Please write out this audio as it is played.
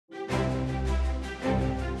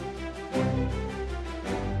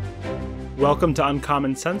Welcome to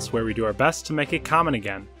Uncommon Sense, where we do our best to make it common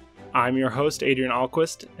again. I'm your host, Adrian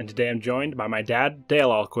Ahlquist, and today I'm joined by my dad, Dale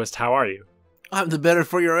Ahlquist. How are you? I'm the better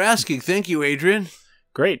for your asking. Thank you, Adrian.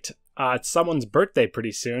 Great. It's someone's birthday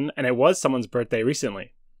pretty soon, and it was someone's birthday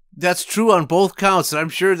recently. That's true on both counts, and I'm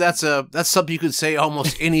sure that's something you could say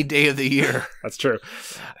almost any day of the year. That's true.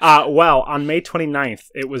 Well, on May 29th,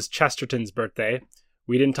 it was Chesterton's birthday.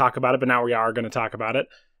 We didn't talk about it, but now we are going to talk about it.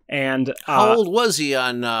 And how old was he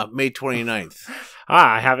on May 29th?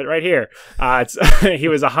 I have it right here. He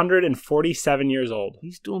was 147 years old.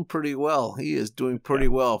 He's doing pretty well. He is doing pretty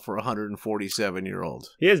well for a 147-year-old.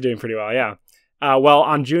 He is doing pretty well, yeah. Well,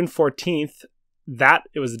 on June 14th,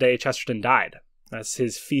 it was the day Chesterton died. That's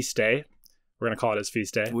his feast day. We're going to call it his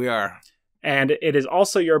feast day. We are. And it is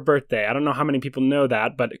also your birthday. I don't know how many people know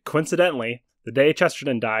that, but coincidentally, the day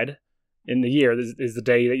Chesterton died in the year is the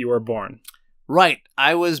day that you were born. Right.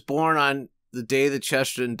 I was born on the day that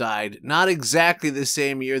Chesterton died. Not exactly the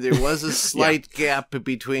same year. There was a slight gap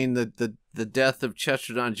between the death of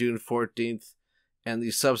Chesterton on June 14th and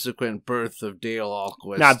the subsequent birth of Dale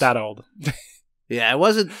Ahlquist. Not that old. Yeah, it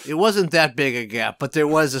wasn't that big a gap, but there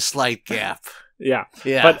was a slight gap. Yeah.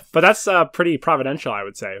 But that's pretty providential, I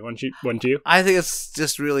would say. Wouldn't you? I think it's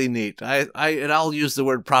just really neat. I'll use the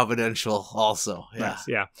word providential also. Yeah. Nice,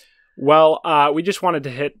 yeah. Well, we just wanted to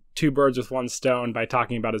hit two birds with one stone by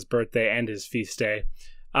talking about his birthday and his feast day.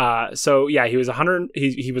 So yeah, he was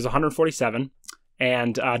 147.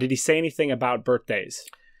 And did he say anything about birthdays?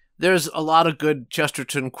 There's a lot of good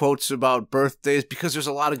Chesterton quotes about birthdays because there's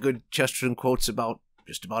a lot of good Chesterton quotes about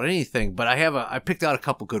just about anything. But I picked out a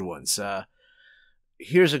couple good ones.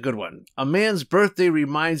 Here's a good one. A man's birthday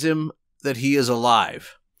reminds him that he is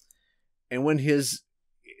alive. And when his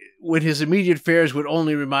immediate affairs would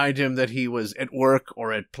only remind him that he was at work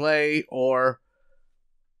or at play or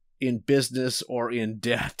in business or in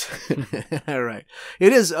debt. All right.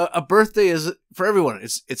 It is a birthday is for everyone.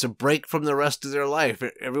 It's a break from the rest of their life.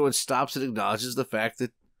 Everyone stops and acknowledges the fact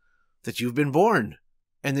that you've been born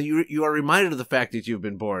and that you are reminded of the fact that you've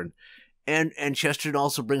been born. And Chesterton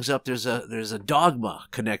also brings up there's a dogma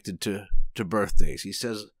connected to birthdays. He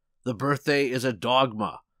says the birthday is a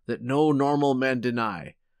dogma that no normal men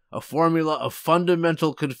deny, a formula of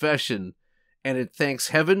fundamental confession, and it thanks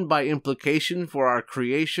heaven by implication for our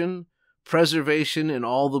creation, preservation, and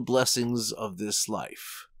all the blessings of this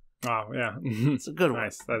life. Oh, yeah. It's a good one.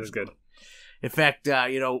 Nice. That is good. In fact,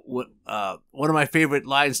 one of my favorite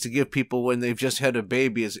lines to give people when they've just had a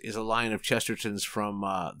baby is a line of Chesterton's from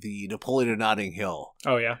the Napoleon of Notting Hill.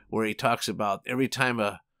 Oh, yeah. Where he talks about every time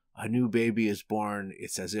a new baby is born,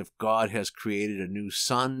 it's as if God has created a new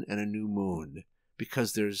sun and a new moon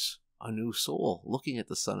because there's a new soul looking at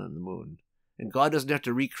the sun and the moon. And God doesn't have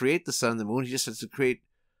to recreate the sun and the moon. He just has to create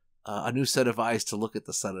a new set of eyes to look at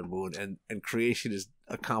the sun and moon, and creation is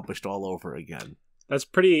accomplished all over again. That's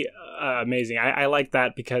pretty amazing. I like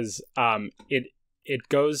that because it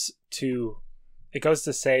goes to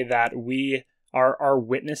say that our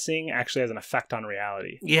witnessing actually has an effect on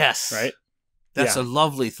reality. Yes, right. That's a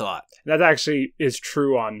lovely thought. That actually is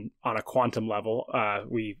true on a quantum level.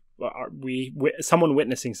 Someone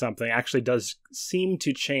witnessing something actually does seem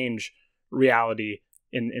to change reality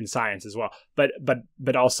in science as well.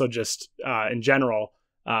 But also just in general,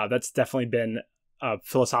 that's definitely been a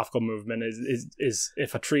philosophical movement. Is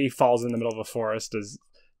if a tree falls in the middle of a forest,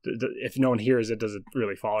 if no one hears it, does it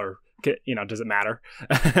really fall, or does it matter?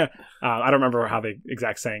 I don't remember how the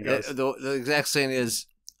exact saying goes. The exact saying is,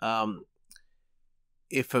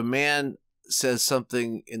 if a man says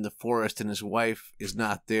something in the forest and his wife is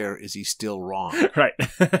not there, is he still wrong? Right.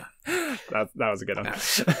 that was a good one.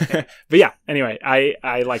 But yeah, anyway,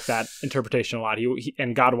 I like that interpretation a lot. He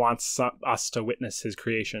and God wants us to witness his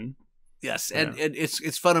creation. Yes, and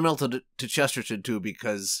it's fundamental to Chesterton too,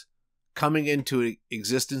 because coming into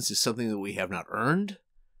existence is something that we have not earned.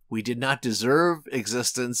 We did not deserve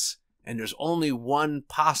existence, and there's only one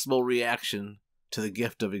possible reaction to the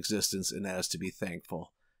gift of existence, and that is to be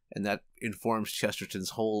thankful. And that informs Chesterton's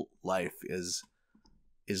whole life is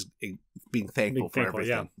being thankful for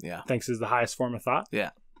everything. Yeah. Thanks is the highest form of thought. Yeah.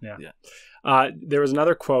 There was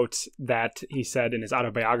another quote that he said in his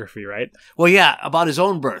autobiography, right? Well, yeah, about his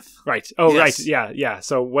own birth. Right. Oh, yes. Right. Yeah.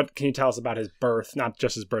 So what can you tell us about his birth? Not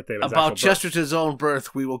just his birthday, but his about Chesterton's own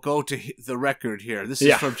birth. We will go to the record here. This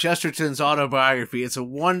is from Chesterton's autobiography. It's a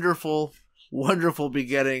wonderful, wonderful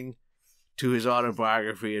beginning to his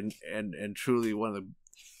autobiography, and truly one of the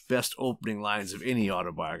best opening lines of any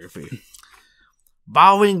autobiography.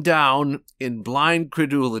 Bowing down in blind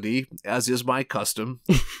credulity, as is my custom,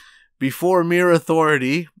 before mere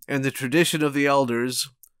authority and the tradition of the elders,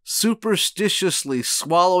 superstitiously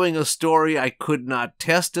swallowing a story I could not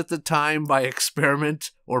test at the time by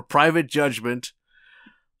experiment or private judgment,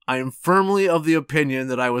 I am firmly of the opinion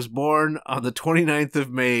that I was born on the 29th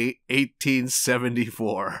of May,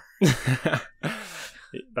 1874.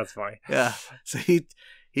 That's funny. Yeah. So he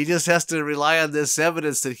just has to rely on this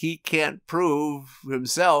evidence that he can't prove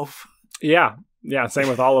himself. Yeah. Yeah. Same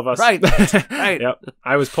with all of us. Right. Right. Yep.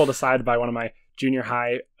 I was pulled aside by one of my junior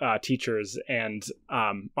high teachers and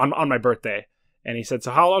on my birthday. And he said, "So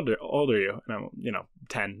how old are you?" And I'm,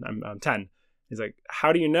 10. I'm 10. He's like,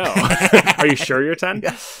 "How do you know? Are you sure you're 10?"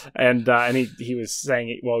 Yeah. And he was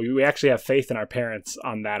saying, well, we actually have faith in our parents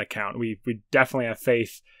on that account. We definitely have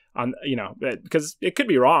faith on, because it could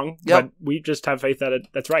be wrong, yep. but we just have faith that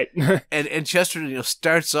that's right. and Chesterton,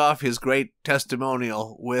 starts off his great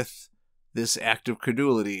testimonial with this act of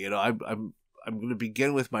credulity. I'm going to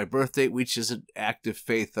begin with my birth date, which is an act of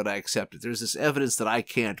faith that I accepted. There's this evidence that I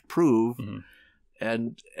can't prove. Mm-hmm.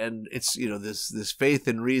 And it's, this faith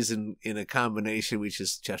and reason in a combination, which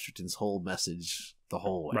is Chesterton's whole message the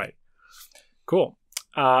whole way. Right. Cool.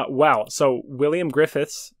 So William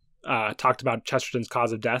Griffiths talked about Chesterton's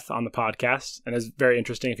cause of death on the podcast, and it's very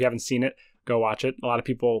interesting. If you haven't seen it, go watch it. A lot of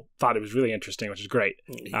people thought it was really interesting, which is great.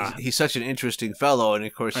 He's such an interesting fellow, and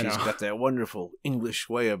of course he's got that wonderful English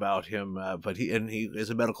way about him. But he is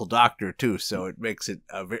a medical doctor too, so it makes it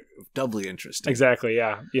doubly interesting. Exactly.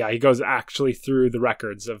 Yeah. He goes actually through the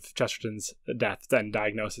records of Chesterton's death and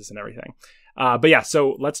diagnosis and everything.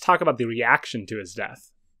 So let's talk about the reaction to his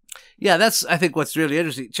death. Yeah, that's, I think, what's really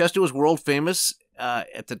interesting. Chester was world famous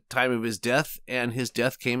at the time of his death, and his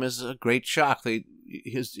death came as a great shock.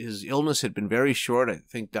 His illness had been very short. I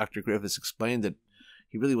think Dr. Griffiths explained that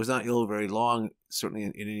he really was not ill very long, certainly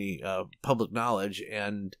in any public knowledge,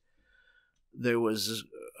 and there was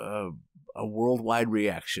a worldwide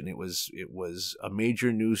reaction. It was a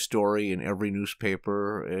major news story in every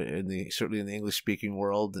newspaper, certainly in the English-speaking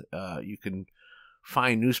world. You can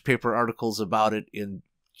find newspaper articles about it in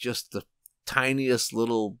just the tiniest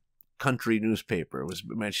little country newspaper was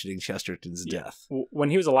mentioning Chesterton's death. When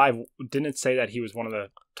he was alive, didn't it say that he was one of the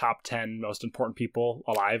top 10 most important people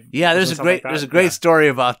alive? Yeah, there's a great story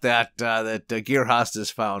about that that Gearhast has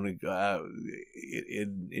found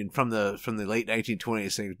from the late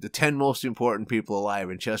 1920s, saying the 10 most important people alive,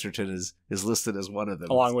 and Chesterton is listed as one of them,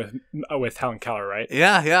 along with Helen Keller, right?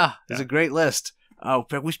 Yeah. It's a great list.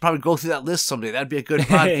 We should probably go through that list someday. That'd be a good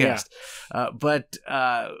podcast. But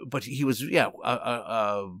he was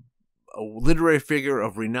a literary figure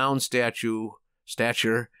of renowned stature,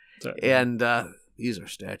 and these are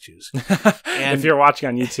statues. And if you're watching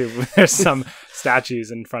on YouTube, there's some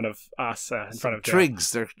statues in front of us, in front of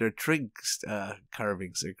trigs. They're trig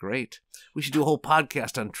carvings. They're great. We should do a whole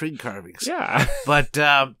podcast on trig carvings. Yeah, but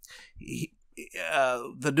the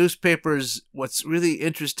newspapers, what's really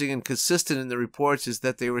interesting and consistent in the reports is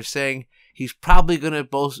that they were saying he's probably going to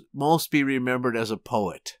most be remembered as a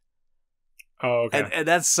poet. Oh, okay. And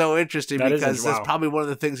that's so interesting because that's wow. probably one of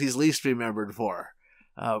the things he's least remembered for.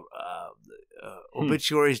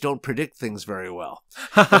 Obituaries don't predict things very well.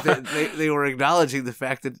 But they were acknowledging the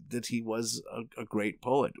fact that he was a great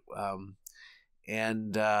poet.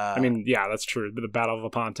 That's true. The Battle of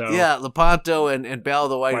Lepanto. Yeah, Lepanto and Battle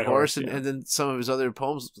of the White Horse, and then some of his other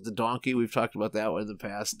poems, The Donkey. We've talked about that one in the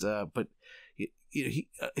past. But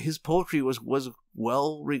his poetry was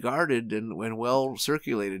well regarded and well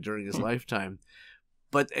circulated during his lifetime.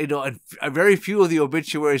 But very few of the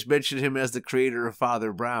obituaries mention him as the creator of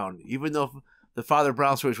Father Brown. Even though the Father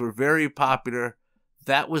Brown stories were very popular,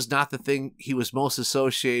 that was not the thing he was most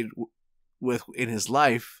associated with in his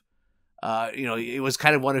life. It was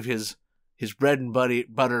kind of one of his bread and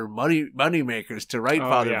butter money makers to write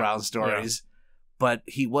Father Brown stories. Yeah. But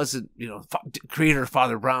he wasn't, creator of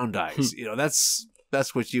Father Brown dies.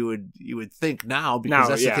 That's what you would think now, because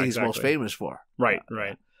that's the thing he's most famous for. Right.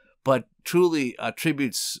 But truly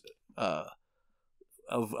tributes of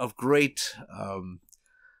great,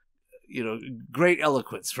 great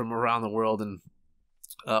eloquence from around the world, and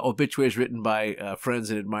obituaries written by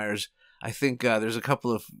friends and admirers. I think there's a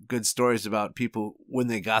couple of good stories about people when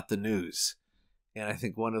they got the news, and I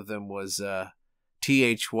think one of them was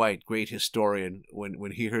T.H. White, great historian.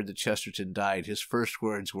 When he heard that Chesterton died, his first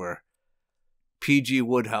words were, "P.G.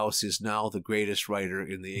 Wodehouse is now the greatest writer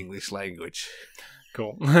in the English language."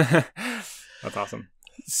 Cool. That's awesome.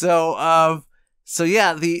 So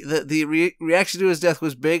yeah, the reaction to his death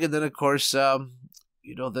was big, and then of course, of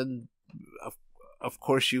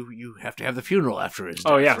course you have to have the funeral after his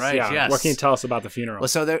death. Oh yes, right? Yeah. Yes. What can you tell us about the funeral? Well,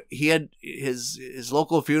 so he had his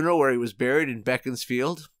local funeral where he was buried in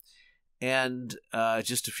Beaconsfield, And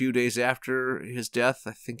just a few days after his death,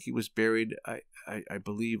 I think he was buried, I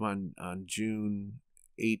believe, on June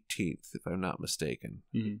 18th, if I'm not mistaken.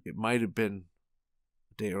 Mm-hmm. It might have been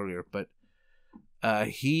a day earlier, but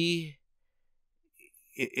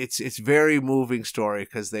it's very moving story,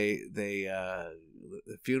 because the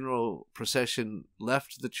funeral procession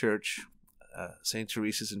left the church, St.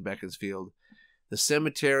 Teresa's in Beaconsfield. The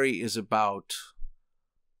cemetery is about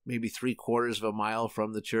maybe 3/4 of a mile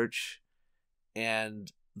from the church,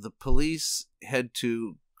 and the police had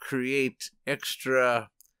to create extra.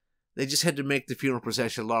 They just had to make the funeral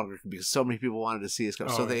procession longer because so many people wanted to see us come.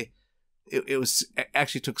 Oh, So it was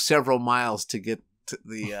actually took several miles to get to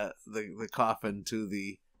the coffin to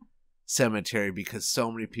the cemetery, because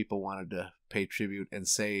so many people wanted to pay tribute and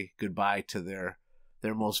say goodbye to their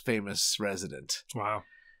most famous resident. Wow.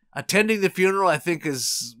 Attending the funeral, I think,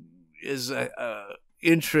 is a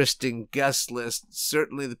interesting guest list.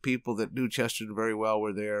 Certainly the people that knew Chesterton very well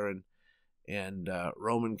were there, and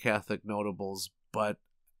Roman Catholic notables, but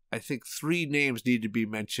I think 3 names need to be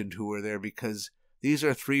mentioned who were there, because these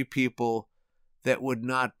are 3 people that would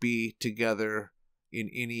not be together in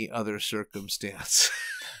any other circumstance.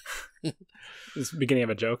 It's the beginning of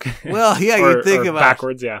a joke. Well, yeah, you think about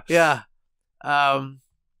backwards, yeah. Yeah.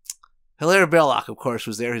 Hilaire Belloc, of course,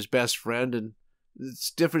 was there, his best friend, and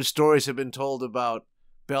different stories have been told about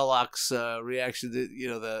Belloc's reaction.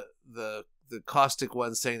 The caustic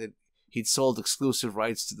one saying that he'd sold exclusive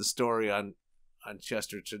rights to the story on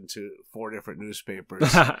Chesterton to 4 different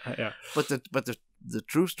newspapers. Yeah. But the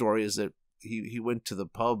true story is that he went to the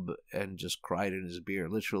pub and just cried in his beer,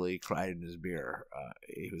 literally cried in his beer.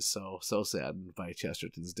 He was so saddened by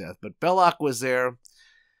Chesterton's death. But Belloc was there.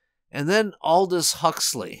 And then Aldous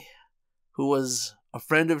Huxley, who was a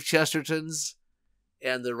friend of Chesterton's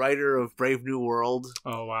and the writer of Brave New World.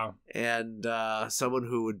 Oh, wow. And someone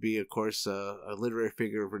who would be, of course, a literary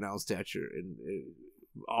figure of renowned stature, and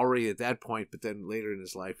already at that point, but then later in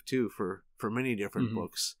his life, too, for many different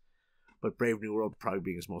books. But Brave New World probably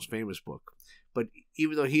being his most famous book. But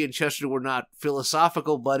even though he and Chesterton were not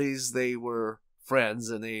philosophical buddies, they were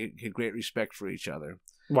friends, and they had great respect for each other.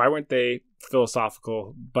 Why weren't they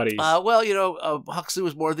philosophical buddies? Well, Huxley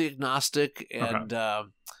was more the agnostic, and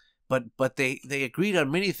but they agreed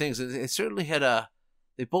on many things, and they certainly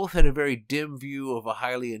they both had a very dim view of a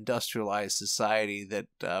highly industrialized society that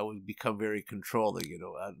would become very controlling.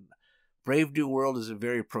 Brave New World is a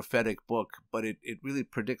very prophetic book, but it really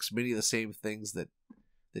predicts many of the same things that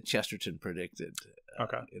Chesterton predicted.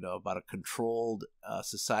 Okay. About a controlled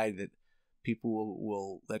society that people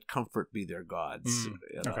will let comfort be their gods.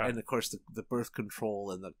 Okay. And of course the birth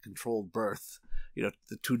control and the controlled birth,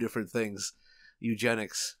 the 2 different things,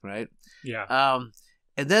 eugenics, right? Yeah.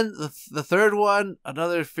 And then the third one,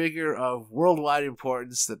 another figure of worldwide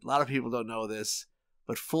importance that a lot of people don't know this,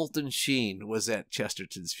 but Fulton Sheen was at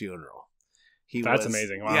Chesterton's funeral. That's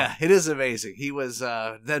amazing. Wow. Yeah, it is amazing. He was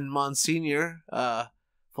then Monsignor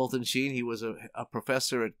Fulton Sheen. He was a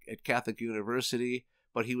professor at Catholic University,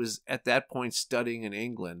 but he was at that point studying in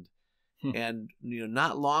England. And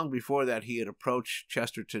not long before that, he had approached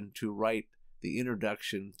Chesterton to write the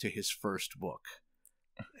introduction to his first book.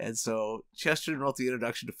 And so Chesterton wrote the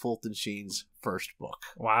introduction to Fulton Sheen's first book.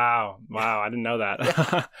 Wow. I didn't know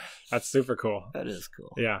that. That's super cool. That is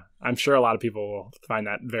cool. Yeah. I'm sure a lot of people will find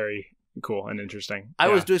that very cool and interesting. I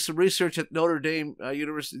was doing some research at Notre Dame,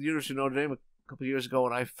 University of Notre Dame a couple of years ago,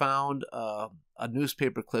 and I found a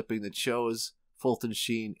newspaper clipping that shows Fulton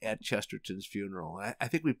Sheen at Chesterton's funeral. I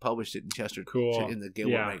think we published it in Chesterton in the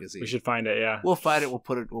Gilbert magazine. We should find it. Yeah, we'll find it.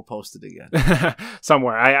 We'll post it again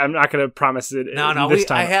somewhere. I'm not going to promise it. No, this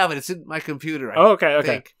time. I have it. It's in my computer. Okay.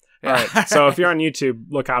 All right. So if you're on YouTube,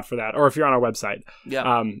 look out for that, or if you're on our website,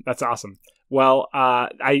 that's awesome. Well,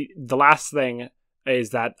 the last thing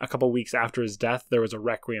is that a couple weeks after his death, there was a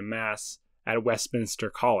requiem mass at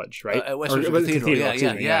Westminster College, right? At Westminster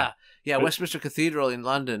Cathedral. Yeah. Westminster Cathedral in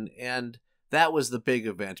London, and that was the big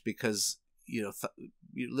event because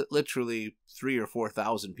literally 3,000 or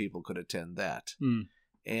 4,000 people could attend that,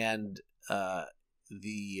 and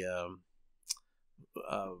the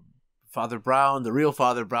Father Brown, the real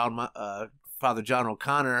Father Brown, Father John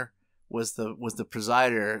O'Connor was the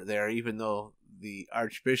presider there, even though the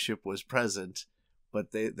Archbishop was present.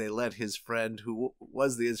 But they let his friend, who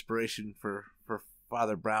was the inspiration for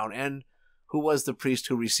Father Brown and who was the priest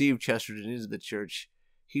who received Chesterton into the church,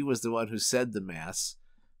 he was the one who said the Mass.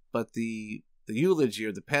 But the eulogy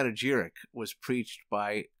or the panegyric was preached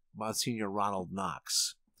by Monsignor Ronald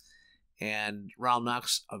Knox. And Ronald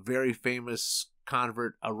Knox, a very famous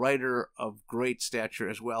convert, a writer of great stature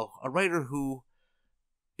as well, a writer who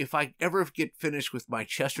if I ever get finished with my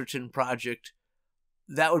Chesterton project,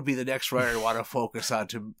 that would be the next writer I want to focus on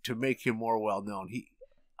to make him more well known.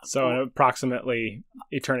 So approximately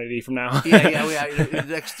eternity from now. yeah. In the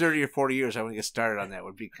next 30 or 40 years, I want to get started on that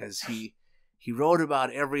one, because he wrote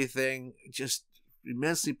about everything, just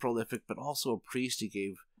immensely prolific, but also a priest. He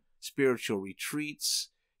gave spiritual retreats.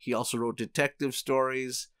 He also wrote detective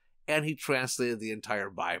stories, and he translated the entire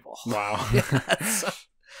Bible. Wow.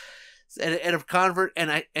 And a convert,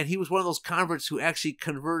 and he was one of those converts who actually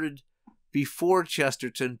converted before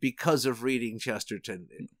Chesterton because of reading Chesterton.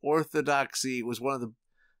 Orthodoxy was one of the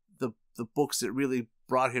books that really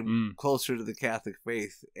brought him closer to the Catholic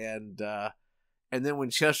faith, and then when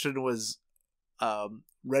Chesterton was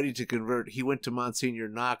ready to convert, he went to Monsignor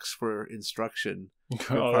Knox for instruction.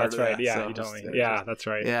 Oh, that's right. Yeah, so, you told me. Yeah, that's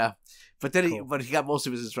right. Yeah, but then he got most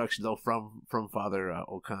of his instruction though from Father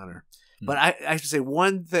O'Connor. But I should say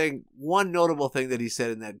one notable thing that he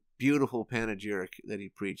said in that beautiful panegyric that he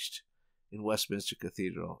preached in Westminster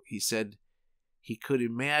Cathedral. He said he could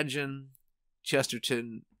imagine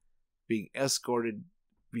Chesterton being escorted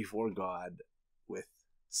before God with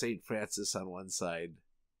St. Francis on one side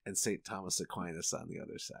and St. Thomas Aquinas on the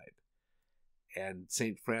other side. And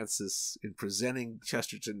St. Francis, in presenting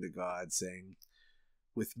Chesterton to God, saying,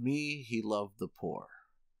 "With me he loved the poor."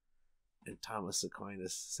 And Thomas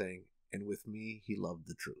Aquinas saying, "And with me he loved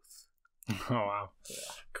the truth." Oh, wow. Yeah.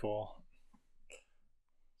 Cool.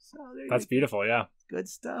 So that's beautiful, yeah. Good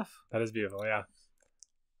stuff. That is beautiful, yeah.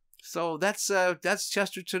 So that's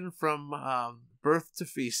Chesterton from birth to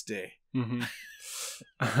feast day. Mm-hmm.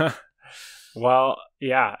 Well,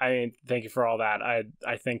 yeah. I mean, thank you for all that.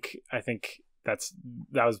 I think that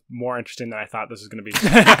was more interesting than I thought this was going to be.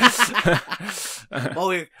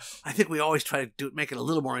 Well, I think we always try to make it a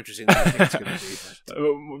little more interesting than I think it's going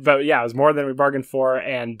to be. But yeah, it was more than we bargained for,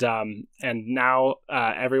 and now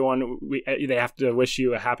everyone they have to wish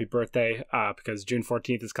you a happy birthday because June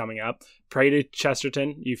 14th is coming up. Pray to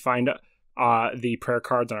Chesterton. You find the prayer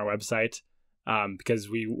cards on our website because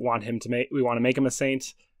we want to make him a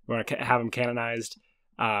saint. We want to have him canonized.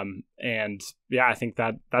 And yeah, I think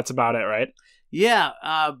that's about it, right? Yeah.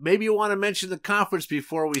 Maybe you want to mention the conference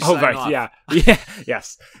before we sign off. Yeah.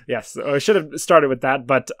 Yes. I should have started with that,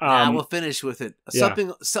 but we'll finish with it.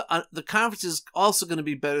 The conference is also going to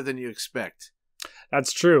be better than you expect.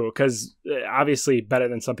 That's true, because obviously better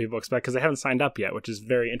than some people expect, because they haven't signed up yet, which is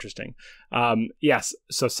very interesting. Yes.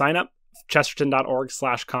 So sign up,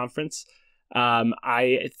 chesterton.org/conference.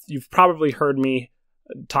 You've probably heard me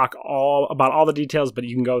talk about all the details, but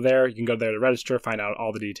you can go there to register, find out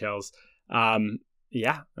all the details. And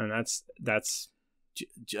that's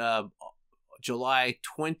July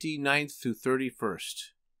 29th through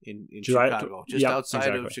 31st in July, Chicago, just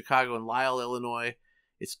outside of Chicago in Lisle, Illinois.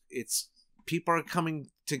 It's people are coming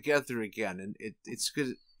together again, and it's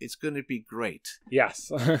good. It's going to be great.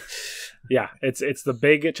 Yes. Yeah, it's the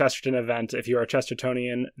big Chesterton event. If you're a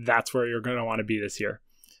Chestertonian, that's where you're going to want to be this year.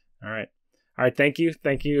 All right. Thank you.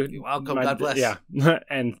 You're welcome. God bless. Yeah.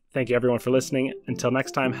 And thank you everyone for listening. Until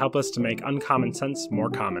next time, help us to make uncommon sense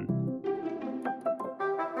more common.